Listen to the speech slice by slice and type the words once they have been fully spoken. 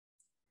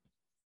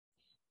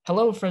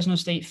Hello, Fresno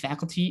State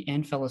faculty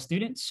and fellow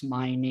students.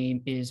 My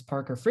name is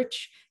Parker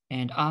Fritsch,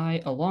 and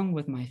I, along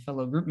with my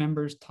fellow group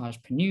members, Taj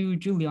Panu,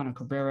 Juliana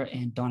Cabrera,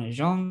 and Donna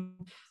Zhang,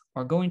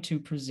 are going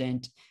to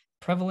present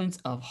prevalence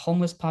of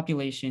homeless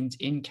populations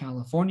in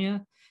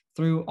California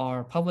through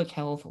our Public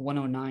Health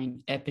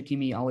 109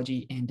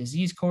 Epidemiology and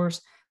Disease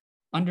course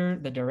under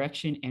the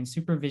direction and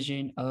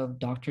supervision of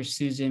Dr.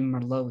 Susan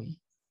Merlowy.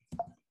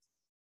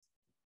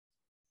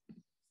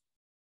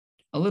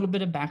 A little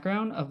bit of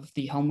background of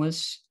the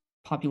homeless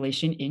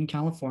population in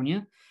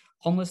California.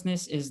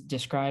 Homelessness is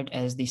described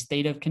as the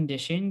state of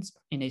conditions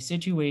in a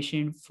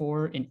situation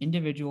for an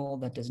individual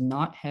that does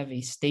not have a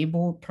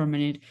stable,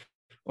 permanent,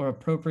 or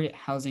appropriate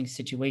housing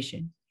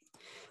situation.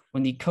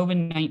 When the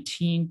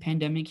COVID-19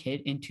 pandemic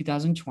hit in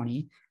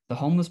 2020, the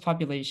homeless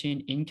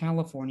population in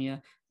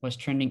California was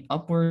trending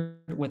upward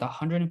with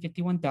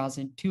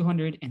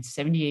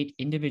 151,278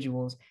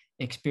 individuals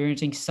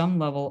experiencing some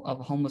level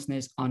of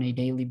homelessness on a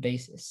daily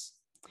basis.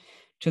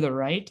 To the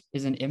right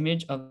is an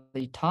image of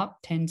the top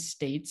 10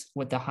 states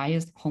with the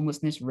highest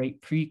homelessness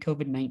rate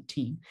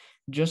pre-COVID-19,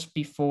 just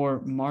before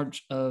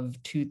March of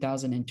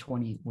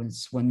 2020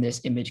 was when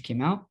this image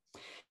came out.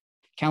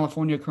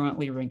 California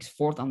currently ranks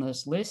fourth on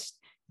this list,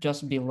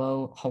 just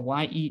below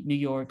Hawaii, New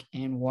York,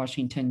 and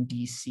Washington,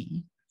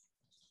 D.C.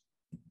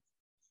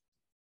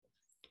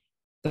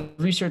 The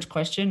research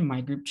question my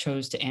group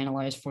chose to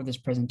analyze for this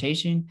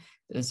presentation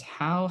is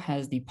how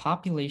has the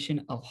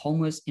population of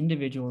homeless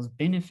individuals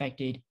been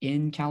affected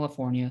in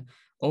California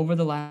over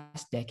the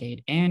last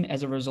decade and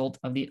as a result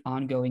of the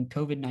ongoing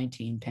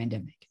COVID-19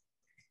 pandemic?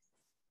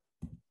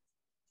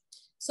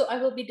 So I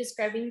will be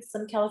describing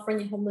some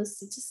California homeless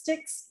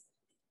statistics.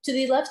 To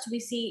the left, we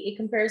see a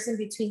comparison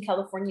between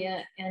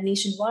California and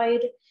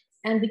nationwide,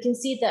 and we can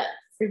see that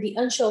for the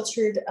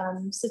unsheltered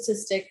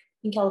statistic,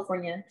 in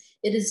California,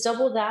 it is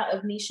double that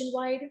of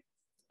nationwide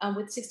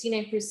with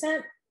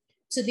 69%.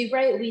 To the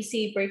right, we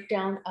see a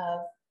breakdown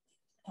of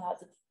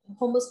the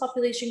homeless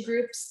population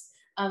groups,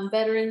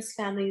 veterans,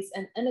 families,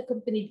 and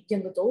unaccompanied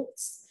young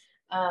adults,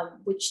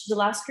 which the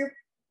last group,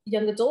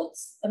 young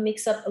adults,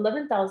 makes up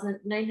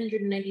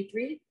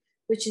 11,993,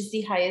 which is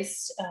the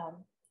highest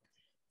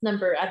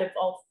number out of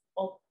all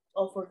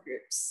four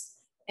groups.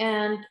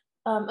 And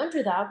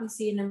under that, we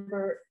see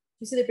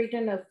the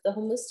breakdown of the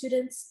homeless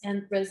students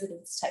and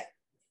residence type.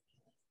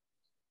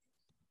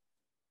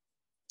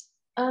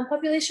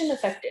 Population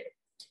affected.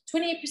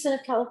 28%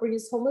 of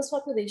California's homeless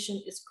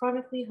population is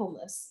chronically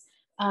homeless.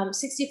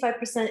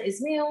 65%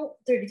 is male,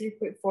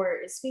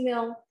 33.4% is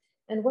female,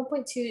 and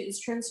 1.2%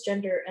 is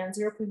transgender, and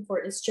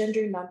 0.4% is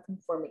gender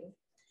nonconforming.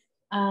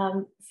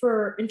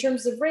 In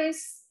terms of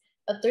race,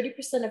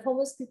 30% of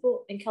homeless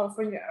people in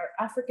California are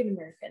African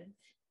American.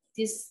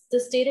 This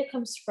data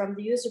comes from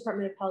the U.S.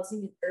 Department of Housing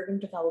and Urban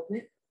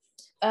Development.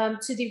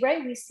 To the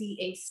right, we see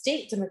a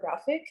state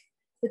demographic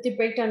with the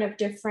breakdown of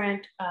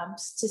different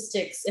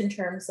statistics in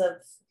terms of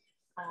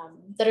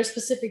that are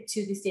specific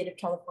to the state of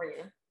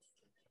California.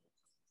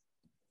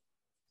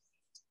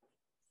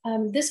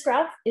 This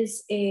graph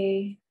is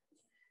a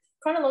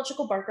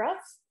chronological bar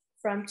graph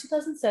from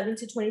 2007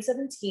 to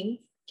 2017,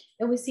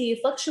 and we see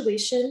a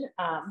fluctuation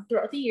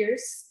throughout the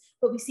years,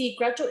 but we see a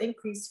gradual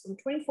increase from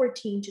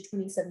 2014 to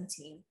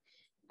 2017.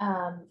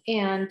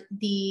 And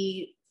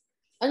the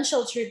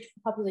unsheltered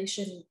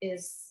population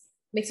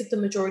makes up the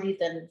majority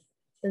than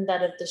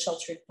that of the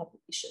sheltered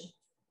population.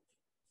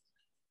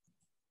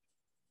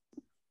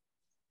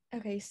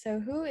 Okay, so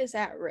who is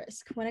at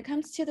risk? When it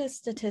comes to the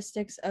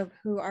statistics of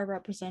who are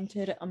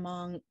represented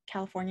among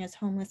California's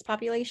homeless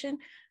population,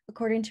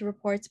 according to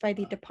reports by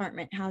the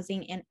Department of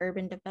Housing and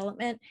Urban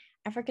Development,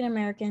 African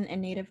American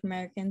and Native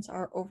Americans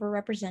are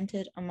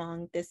overrepresented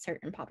among this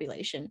certain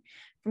population.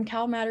 From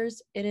Cal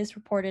Matters, it is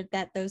reported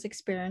that those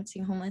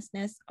experiencing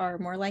homelessness are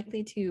more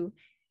likely to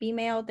be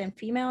male than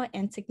female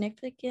and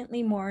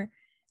significantly more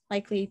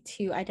likely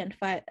to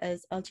identify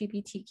as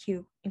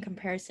LGBTQ in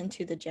comparison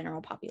to the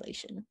general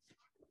population.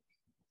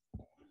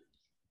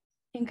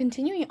 And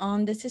continuing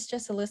on, this is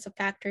just a list of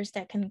factors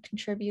that can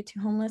contribute to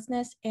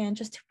homelessness. And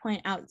just to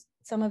point out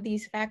some of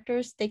these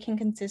factors, they can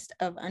consist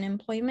of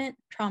unemployment,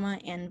 trauma,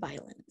 and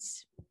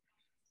violence.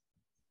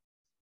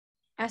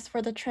 As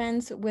for the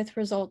trends with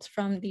results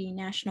from the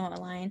National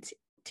Alliance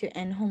to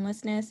End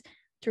Homelessness,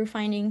 through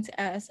findings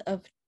as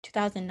of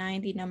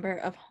 2009, the number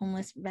of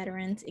homeless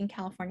veterans in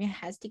California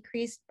has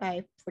decreased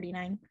by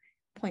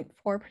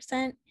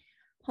 49.4%.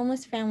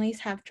 Homeless families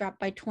have dropped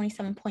by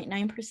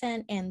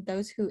 27.9%, and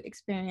those who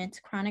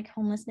experience chronic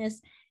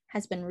homelessness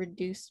has been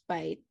reduced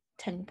by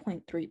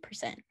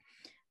 10.3%.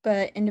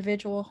 But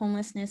individual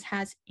homelessness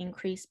has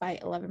increased by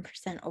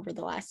 11% over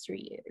the last 3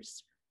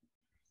 years.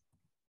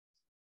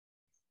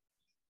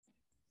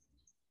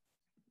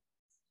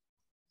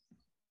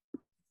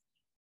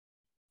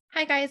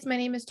 Hi guys, my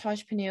name is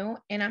Taj Panu,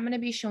 and I'm going to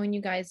be showing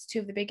you guys two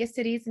of the biggest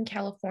cities in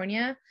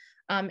California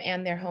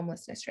and their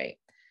homelessness rate.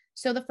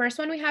 So the first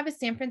one we have is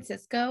San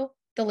Francisco.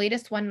 The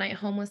latest one-night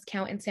homeless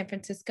count in San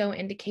Francisco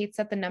indicates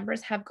that the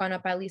numbers have gone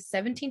up by at least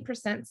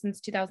 17%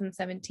 since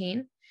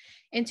 2017.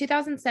 In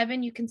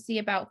 2007, you can see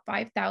about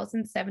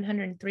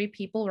 5,703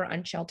 people were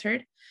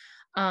unsheltered.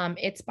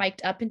 It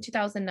spiked up in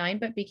 2009,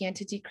 but began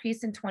to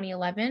decrease in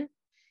 2011.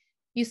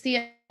 You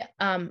see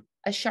a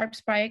sharp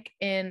spike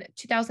in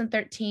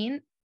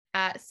 2013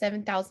 at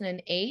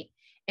 7,008,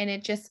 and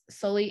it just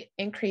slowly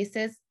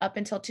increases up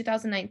until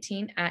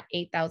 2019 at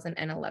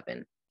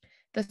 8,011.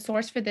 The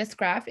source for this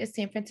graph is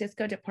San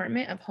Francisco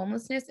Department of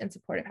Homelessness and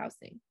Supportive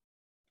Housing.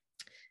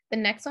 The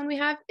next one we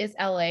have is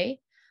LA.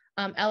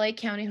 LA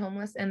County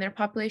homeless, and their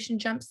population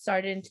jump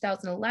started in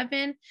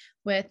 2011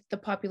 with the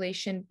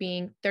population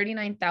being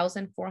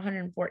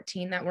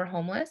 39,414 that were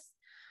homeless.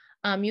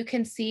 You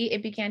can see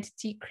it began to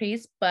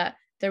decrease, but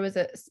there was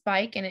a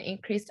spike and it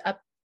increased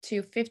up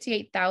to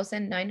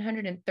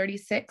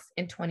 58,936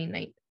 in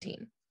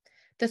 2019.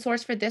 The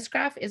source for this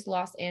graph is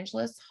Los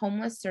Angeles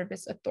Homeless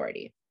Service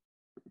Authority.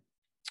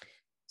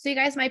 So you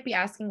guys might be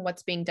asking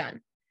what's being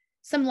done.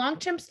 Some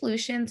long-term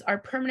solutions are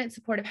permanent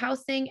supportive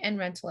housing and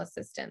rental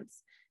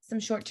assistance. Some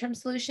short-term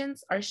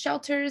solutions are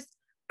shelters,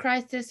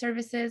 crisis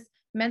services,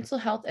 mental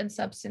health, and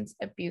substance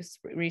abuse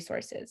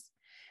resources.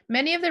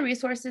 Many of the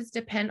resources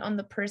depend on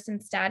the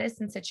person's status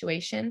and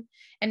situation,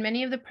 and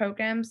many of the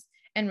programs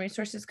and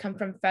resources come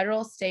from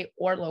federal, state,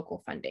 or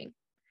local funding.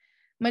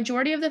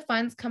 Majority of the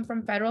funds come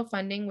from federal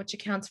funding, which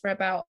accounts for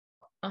about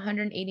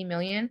 180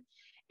 million,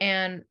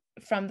 and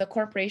from the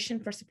Corporation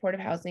for Supportive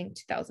Housing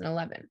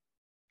 2011.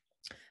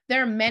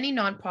 There are many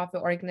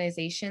nonprofit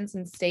organizations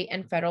and state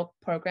and federal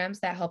programs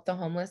that help the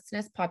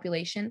homelessness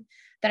population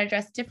that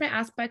address different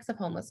aspects of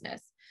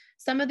homelessness.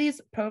 Some of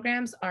these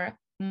programs are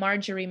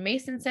Marjorie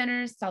Mason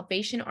Centers,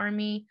 Salvation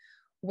Army,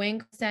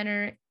 Wing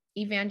Center,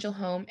 Evangel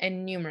Home,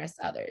 and numerous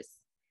others.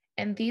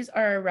 And these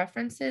are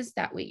references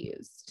that we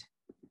used.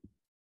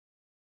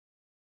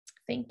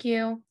 Thank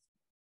you.